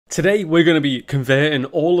Today we're going to be converting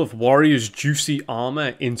all of Warrior's juicy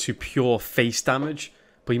armor into pure face damage.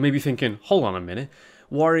 But you may be thinking, hold on a minute,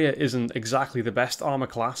 Warrior isn't exactly the best armor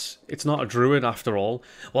class. It's not a druid after all.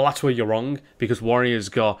 Well, that's where you're wrong, because Warrior's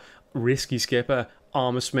got Risky Skipper,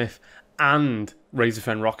 Armorsmith, and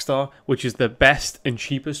Razorfen Rockstar, which is the best and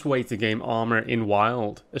cheapest way to game armor in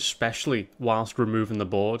Wild, especially whilst removing the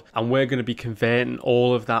board. And we're going to be converting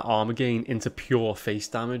all of that armor gain into pure face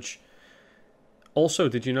damage. Also,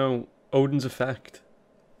 did you know Odyn's effect?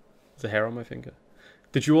 There's a hair on my finger.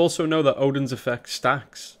 Did you also know that Odyn's effect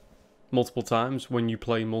stacks multiple times when you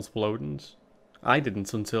play multiple Odyns? I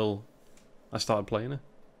didn't until I started playing it.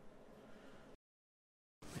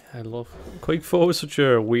 I love Quake 4 was such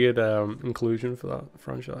a weird inclusion for that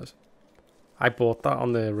franchise. I bought that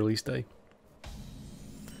on the release day.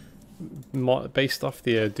 Based off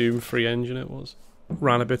the Doom free engine it was.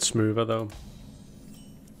 Ran a bit smoother though.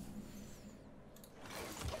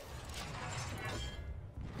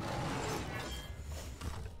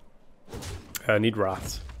 I need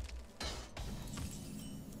rats.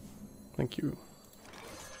 Thank you.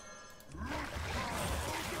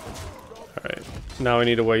 Alright, now I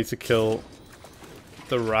need a way to kill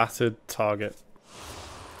the ratted target.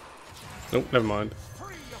 Nope, never mind.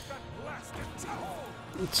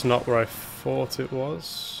 It's not where I thought it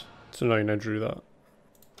was. So no, I drew that.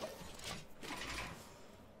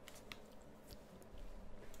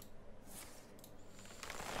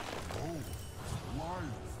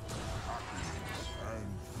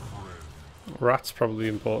 Rat's probably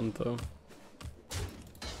important though.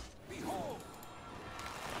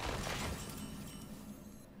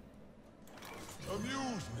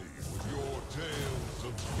 Amuse me with your tales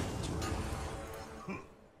of victory.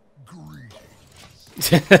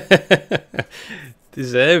 Greetings.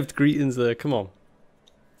 Deserved greetings there, come on.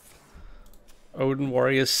 Odyn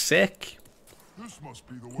Warrior's sick. This must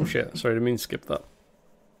be the way. Oh shit, sorry, I didn't mean to skip that.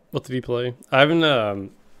 What did he play? I haven't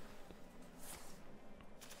oh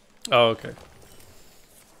okay.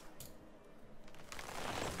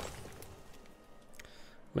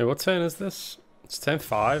 Wait, what turn is this? It's turn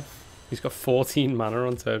 5. He's got 14 mana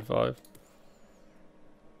on turn 5.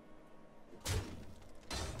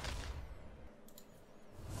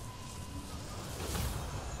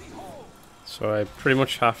 So I pretty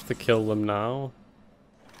much have to kill them now.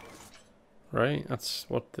 Right? That's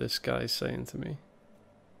what this guy's saying to me.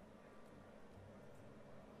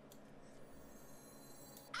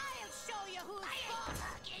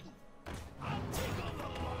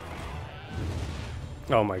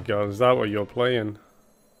 Oh my god, is that what you're playing?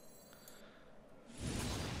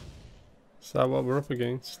 Is that what we're up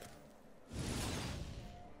against?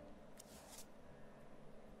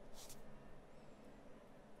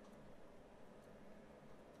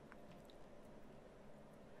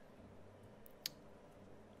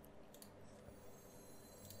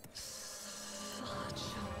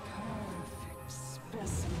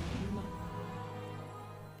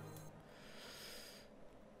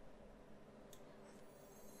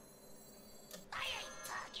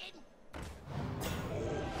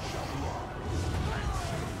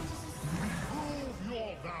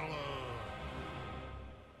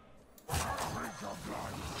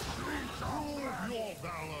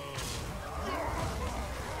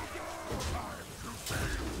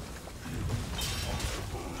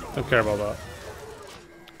 Don't care about that.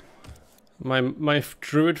 My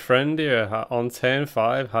druid friend here on turn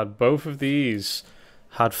 5 had both of these,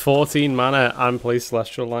 had 14 mana and played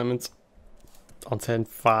Celestial Alignment on turn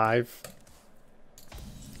 5.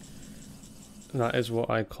 That is what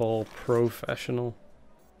I call professional.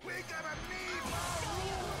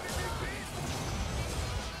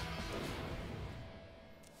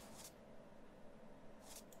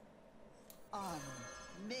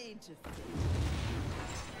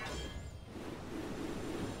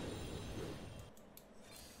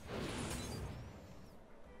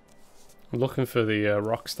 I'm looking for the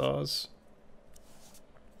rock stars.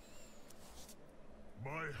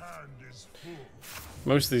 My hand is full.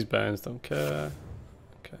 Most of these bands don't care.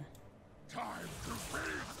 Okay. Time to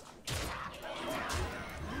feed.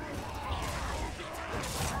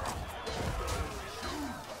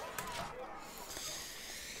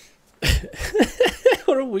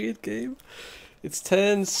 What a weird game. It's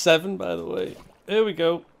turn 7, by the way. There we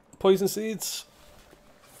go. Poison seeds.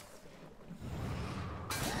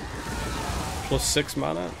 Plus 6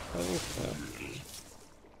 mana, I think. Yeah.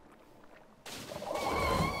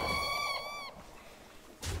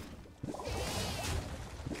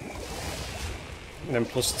 And then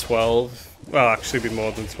plus 12. Well, actually be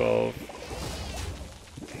more than 12.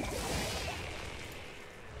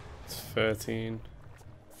 It's 13.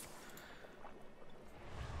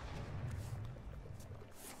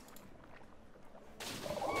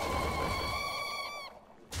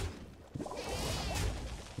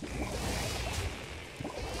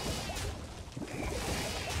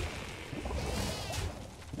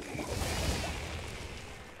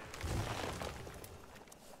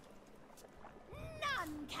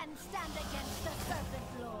 stand against the Serpent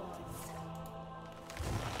Lords.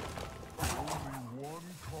 Only one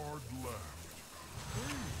card left.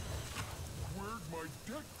 Hey, where'd my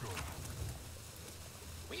deck go?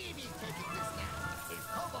 We be taking this now. It's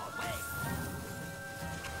Cobalt way.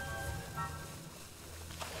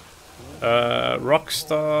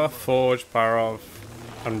 Rockstar, Forge, Parov,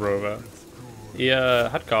 and Rover. He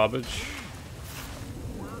had garbage.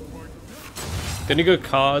 The only good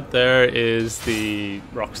card there is the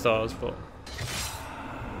Rockstars, but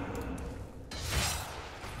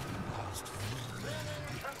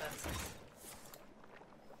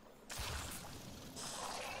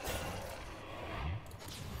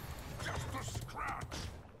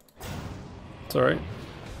it's alright.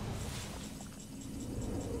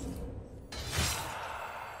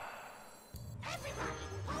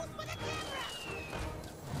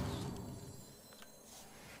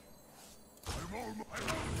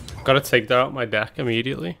 Gotta take that out my deck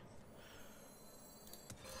immediately.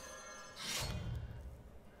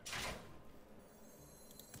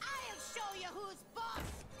 I'll show you who's boss.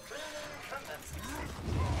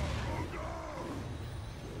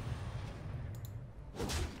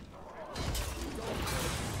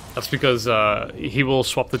 That's because he will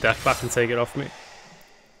swap the deck back and take it off me.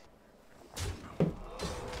 Let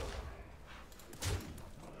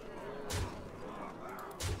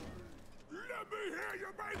me hear you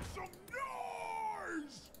make some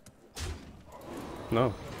noise!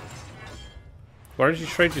 No. Why did you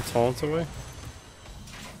trade your taunt away?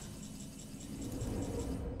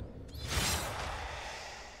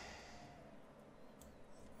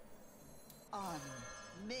 Honor,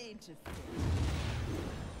 made to fit.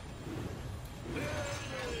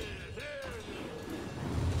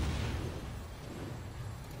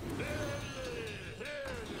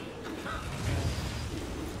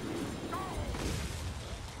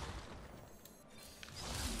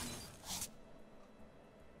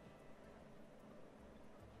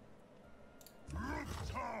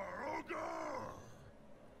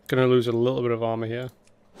 Gonna lose a little bit of armor here.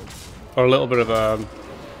 Or a little bit of I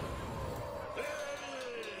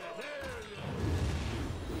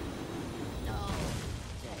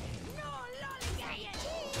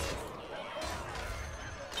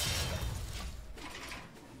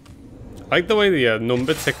like the way the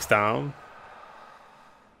number ticks down.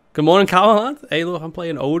 Good morning, Callahan. Hey, look, I'm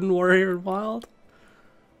playing Odyn Warrior in Wild.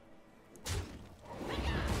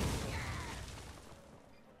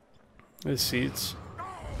 There's seeds.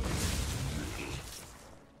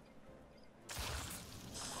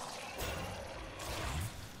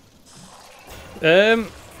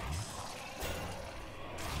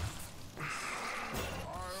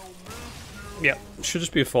 Yeah, should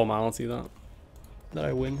just be a formality that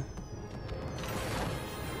I win.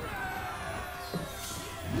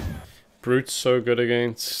 Brute's so good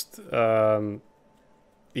against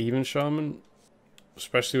even Shaman,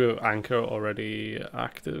 especially with Anchor already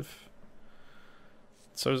active.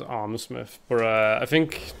 So is Armorsmith, but I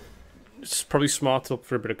think it's probably smart to look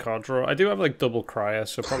for a bit of card draw. I do have like double Cryer,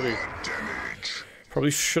 so probably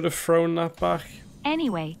should have thrown that back.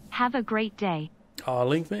 Anyway, have a great day. Oh,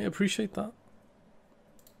 Link, mate, I appreciate that.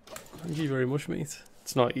 Thank you very much, mate.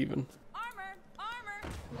 It's not even. Armor.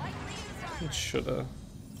 Lightly used armor. It shoulda.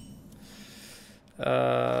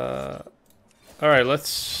 Alright,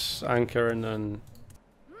 let's anchor and then.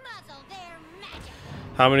 Muzzle their magic.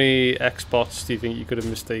 How many X-bots do you think you could have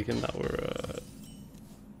mistaken that were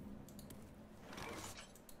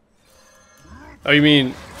Oh, you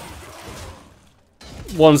mean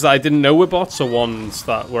ones that I didn't know were bots, or ones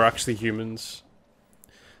that were actually humans?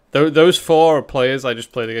 Those 4 players I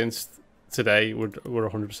just played against today were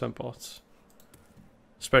 100% bots.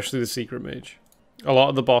 Especially the Secret Mage. A lot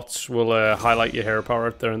of the bots will highlight your hero power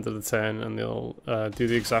at the end of the turn, and they'll do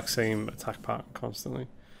the exact same attack pattern constantly.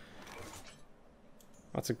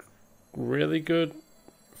 That's a really good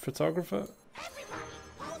photographer.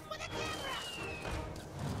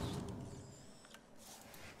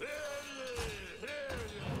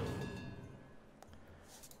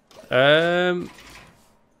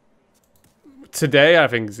 Today I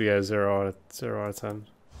think 0 out of 10.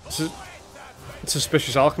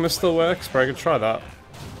 Suspicious Alchemist still works, but I could try that.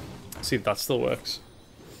 See if that still works.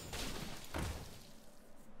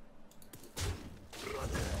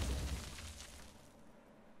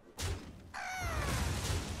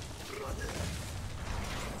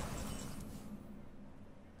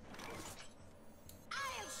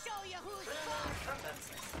 I'll show you who's boss.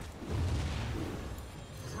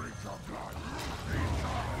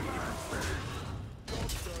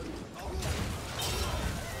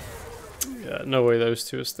 Yeah, no way those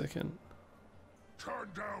two are sticking. Turn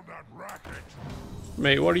down that racket.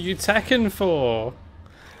 Mate, what are you teching for?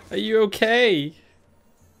 Are you okay?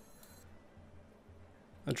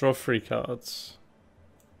 I draw 3 cards.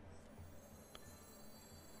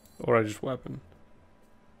 Or I just weapon.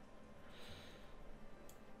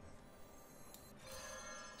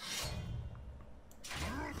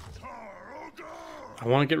 I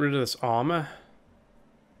want to get rid of this armor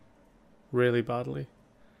really badly.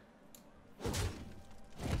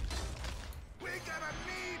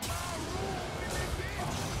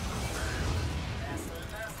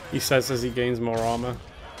 He says as he gains more armor.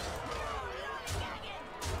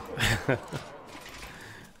 I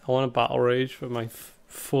want a battle rage for my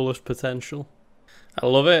fullest potential. I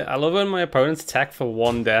love it. I love when my opponents tech for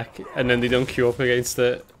one deck and then they don't queue up against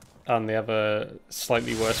it and they have a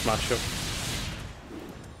slightly worse matchup.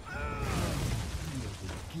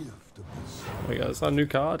 Oh my god, is that a new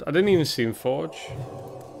card? I didn't even see him forge.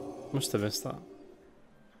 Must have missed that.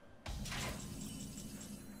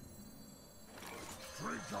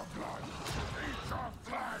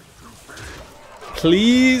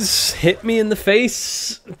 Please hit me in the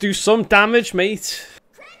face. Do some damage, mate.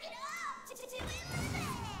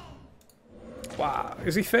 Wow,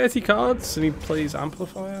 is he 30 cards and he plays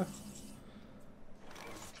Amplifier?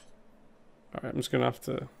 Alright, I'm just gonna have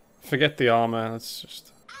to forget the armor. Let's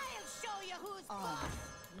just. I'll show you who's boss.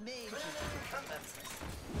 Major.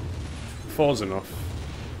 4's enough.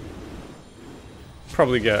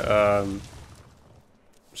 Probably get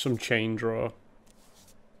some chain draw.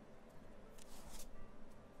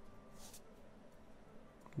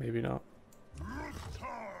 Maybe not.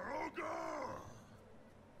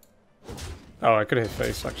 Oh, I could hit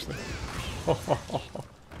face actually.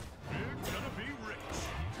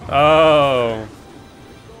 Oh,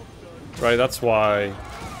 right. That's why.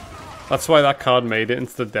 That's why that card made it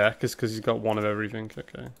into the deck. Is because he's got one of everything.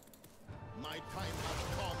 Okay.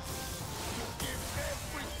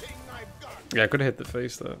 Yeah, I could have hit the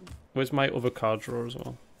face there. Where's my other card drawer as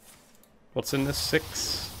well? What's in this?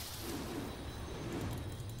 6.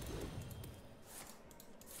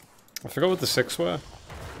 I forgot what the 6 were.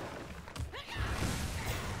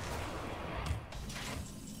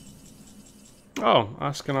 Oh,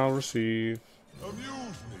 ask and I'll receive. Amuse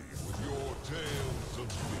me with your tales of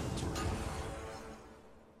victory.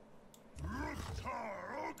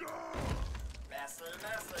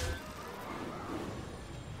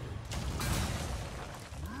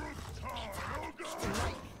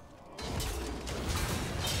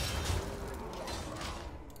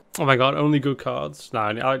 Oh my god, only good cards. Nah,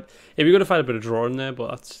 it'd be good to find a bit of draw in there, but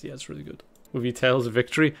that's, yeah, it's really good. With your Tales of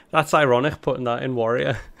Victory. That's ironic, putting that in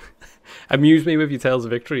Warrior. Amuse me with your Tales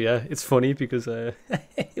of Victory, yeah. It's funny because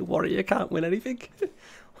Warrior can't win anything.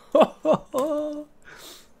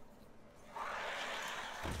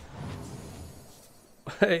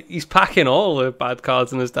 He's packing all the bad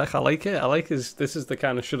cards in his deck. I like it. I like his. This is the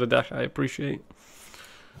kind of shoulda deck I appreciate.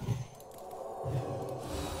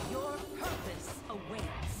 Your purpose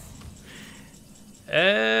awaits.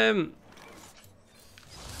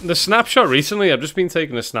 The snapshot recently, I've just been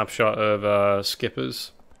taking a snapshot of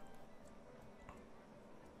skippers.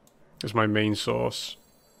 It's my main source.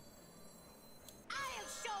 I'll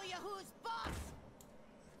show you who's boss.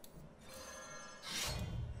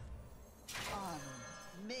 Armor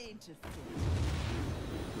made to fit.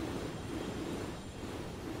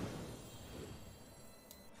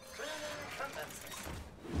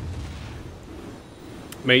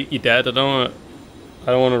 Mate, you're dead. I don't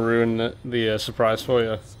want to ruin the surprise for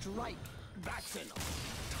you. Strike. That's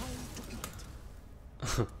enough. Time to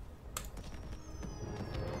eat.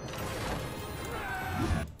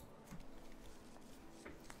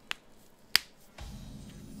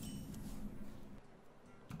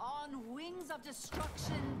 On wings of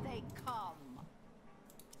destruction they come.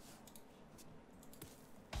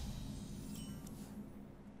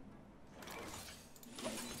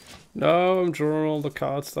 No, I'm drawing all the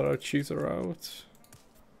cards that I tutor out.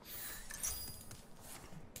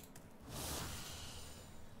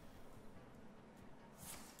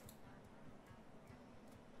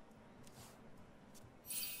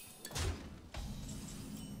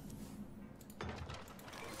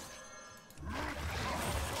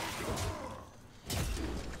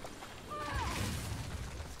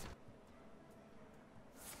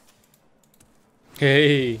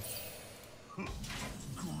 Hey.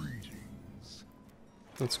 Greetings.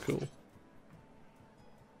 That's cool.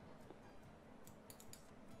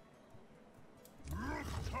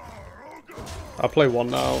 I'll play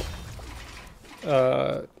one now.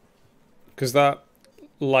 Because that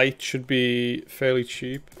light should be fairly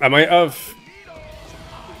cheap. I might have...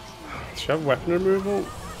 Should I have weapon removal?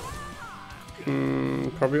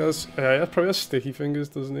 Probably has. Yeah, probably has sticky fingers,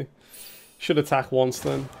 doesn't he? Should attack once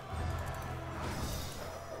then.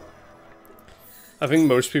 I think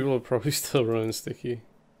most people are probably still running sticky.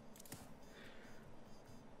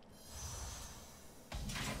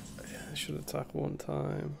 Yeah, I should attack one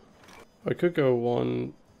time. I could go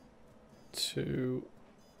 1, 2,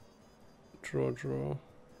 draw.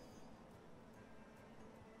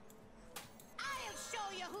 I'll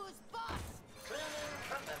show you who's boss.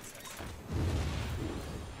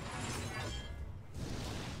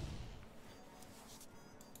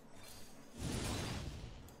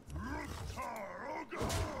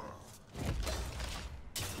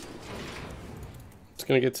 It's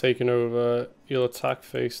gonna get taken over. You'll attack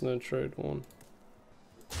face and then trade 1.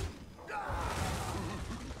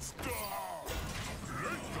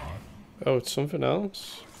 Oh, it's something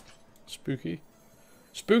else? Spooky.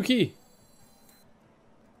 Spooky!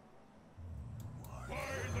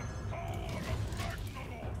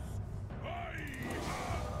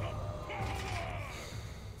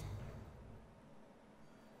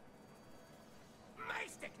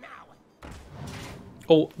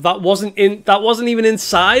 Oh, that wasn't even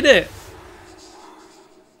inside it.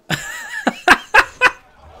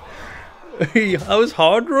 That was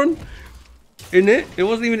hard run. In it? It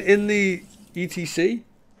wasn't even in the ETC.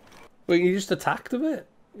 Wait, you just attacked a bit?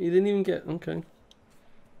 You didn't even get... Okay.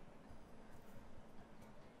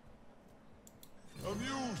 Amuse me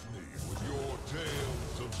with your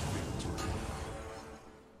tales of victory.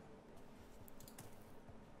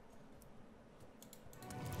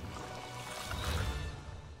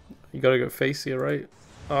 You gotta go face here, right?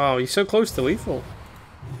 Oh, he's so close to lethal.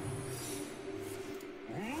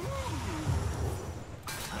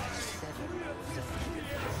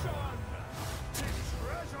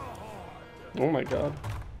 Oh my god.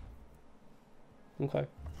 Okay.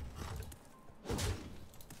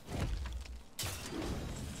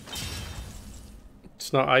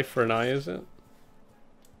 It's not eye for an eye, is it?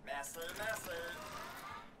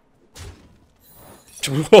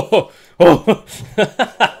 Oh, oh. I'll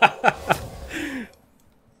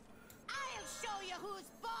show you who's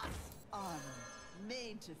boss. Armor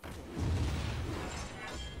made to fit.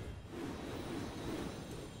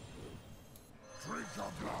 Drink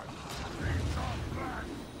your blood. Drink your blood.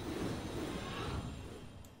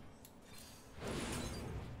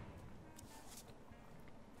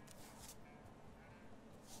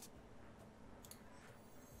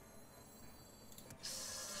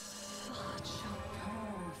 Such a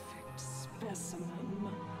perfect specimen.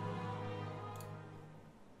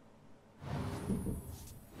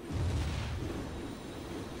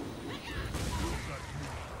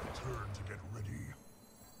 Turn to get ready.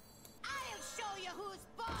 I'll show you who's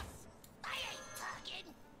boss. I ain't talking.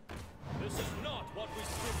 This is not what we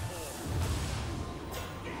stood for.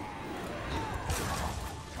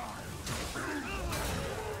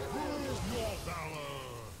 Your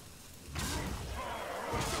valor.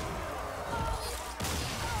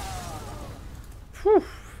 Whew.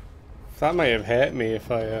 That may have hurt me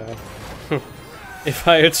if I if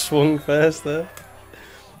I had swung first there.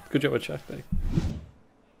 Good job with check there.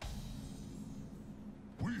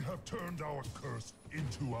 We have turned our curse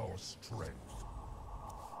into our strength.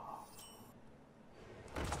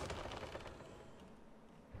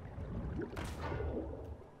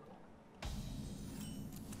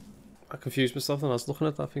 I confused myself and I was looking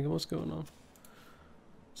at that thinking what's going on.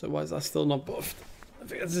 So why is that still not buffed? I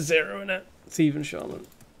think it's a 0 in it. It's even shaman.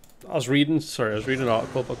 I was reading an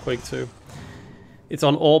article about Quake 2. It's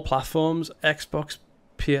on all platforms, Xbox,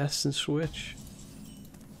 PS and Switch.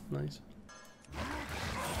 Nice.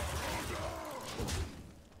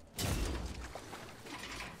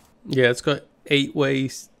 Yeah, it's got 8-way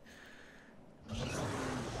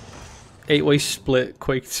split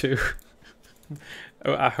Quake 2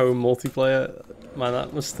 at home multiplayer. Man,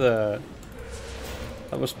 that must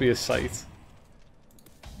be a sight.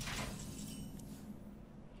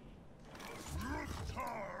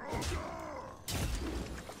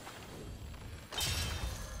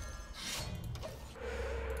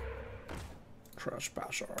 Trash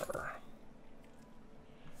basher.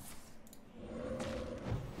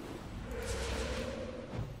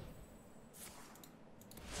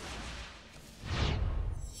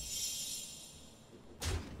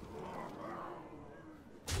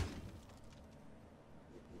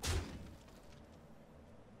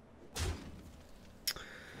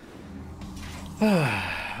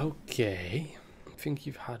 Okay. I think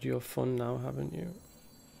you've had your fun now, haven't you?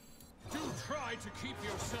 Do try to keep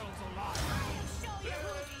yourselves alive. I'll show you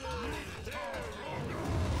who's boss.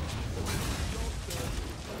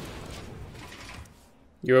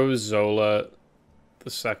 You're over Zola. the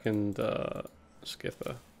second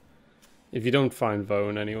skipper. If you don't find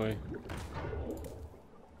Vone anyway.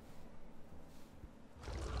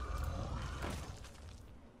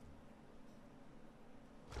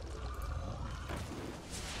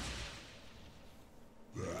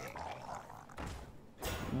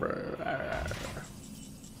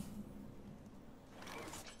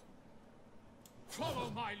 Follow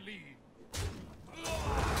my lead.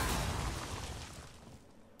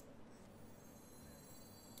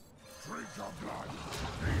 Drink your blood.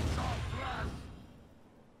 Eat your flesh.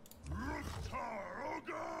 Rooster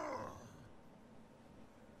ogre.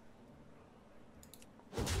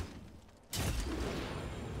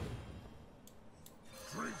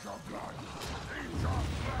 Drink your blood. Eat your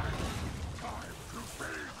flesh. Time to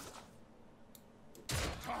feast.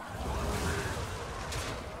 Time to feast.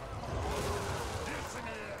 Listen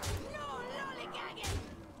here. No lollygagging!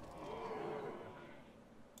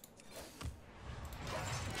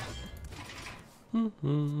 Let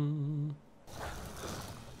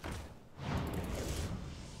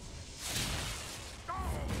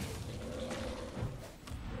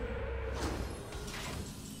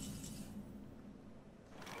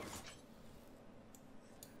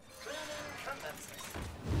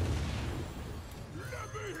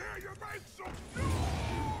me hear you make some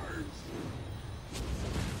noise!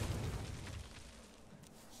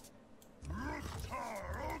 Rooster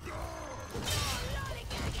ogre!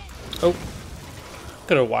 Oh,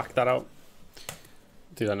 could have whacked that out.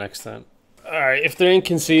 Do that next time. Alright, if they ain't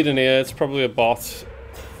conceding here, it's probably a bot.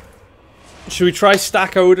 Should we try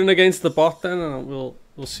stack Odyn against the bot then, and we'll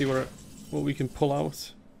see what we can pull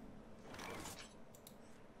out.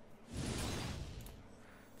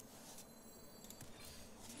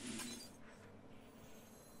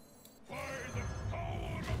 By the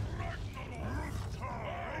power of Ragnarok!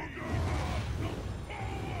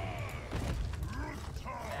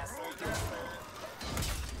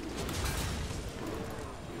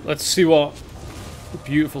 Let's see what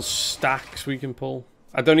beautiful stacks we can pull.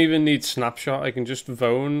 I don't even need snapshot, I can just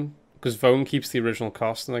Vone, because Vone keeps the original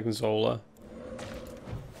cost and I can Zola.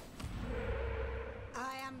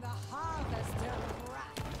 I am the harvester of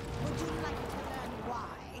wrath. Would you like to learn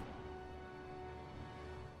why?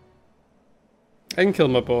 I can kill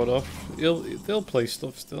my board off. They'll play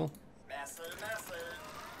stuff still.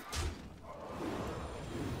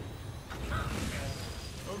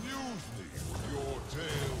 Amuse me with your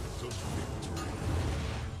tales of victory.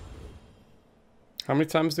 How many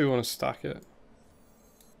times do we want to stack it?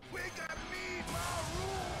 We got me my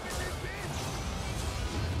room in the bitch.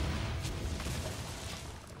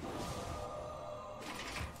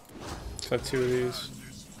 Let's have two of these.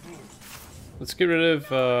 Let's get rid of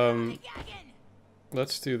Gagging!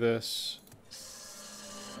 let's do this.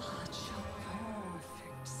 Such a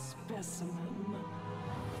perfect specimen.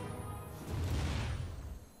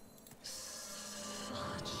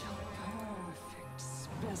 Such a perfect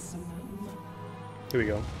specimen. Here we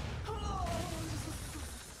go.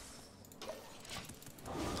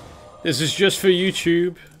 This is just for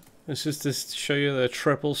YouTube. This is to show you the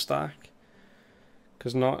triple stack.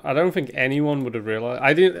 Because I don't think anyone would have realized.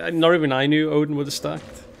 Not even I knew Odyn would have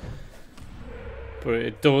stacked. But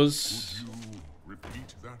it does. You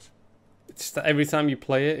repeat that? It's every time you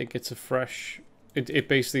play it, it gets a fresh. It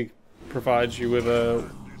basically provides you with a.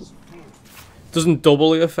 Doesn't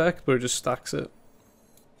double the effect, but it just stacks it.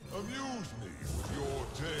 Amuse me with your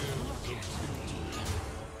tales of victory.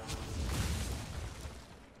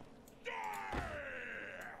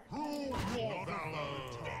 Prove your valor.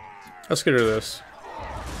 Let's get rid of this.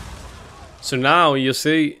 So now you'll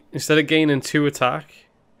see, instead of gaining 2 attack,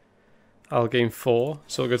 I'll gain 4,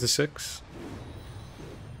 so I'll go to 6.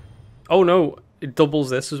 Oh no, it doubles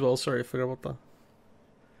this as well. Sorry, I forgot about that.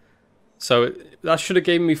 So that should have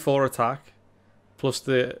given me 4 attack, plus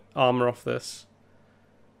the armor off this.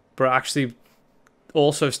 But it actually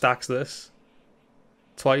also stacks this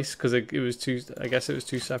twice, because it was two. I guess it was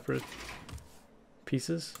 2 separate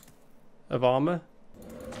pieces of armor.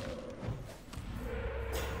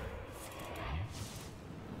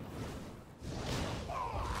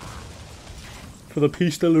 For the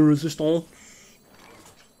piece de la resistance.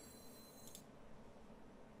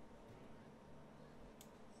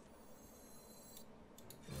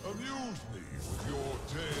 Amuse me with your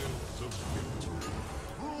tales of victory.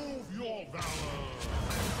 Prove your valor.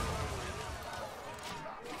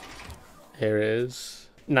 Here it is.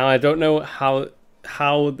 Now I don't know how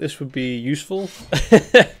this would be useful,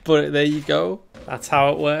 but there you go. That's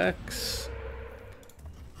how it works.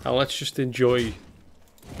 Now let's just enjoy.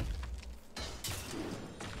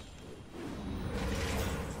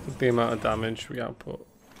 The amount of damage we output.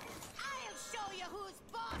 I'll show you who's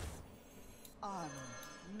armor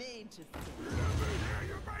made to fit.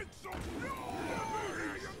 You make some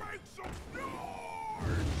noise! You make some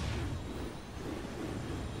noise!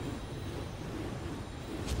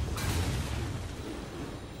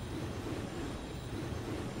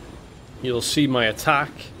 You'll see my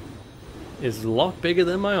attack is a lot bigger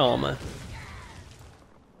than my armor.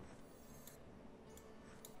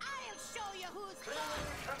 I'll show you who's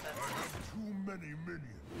Too many minions.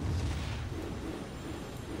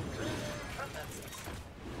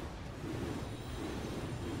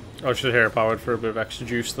 I should hair powered for a bit of extra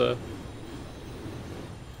juice there.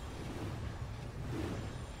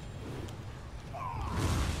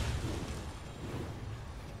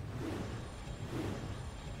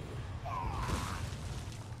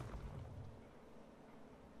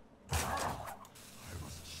 I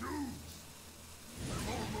must choose. I'm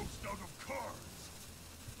almost out of cards.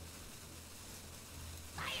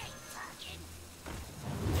 I ain't talking.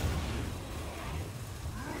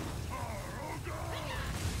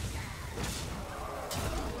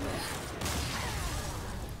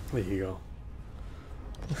 There you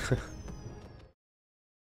go.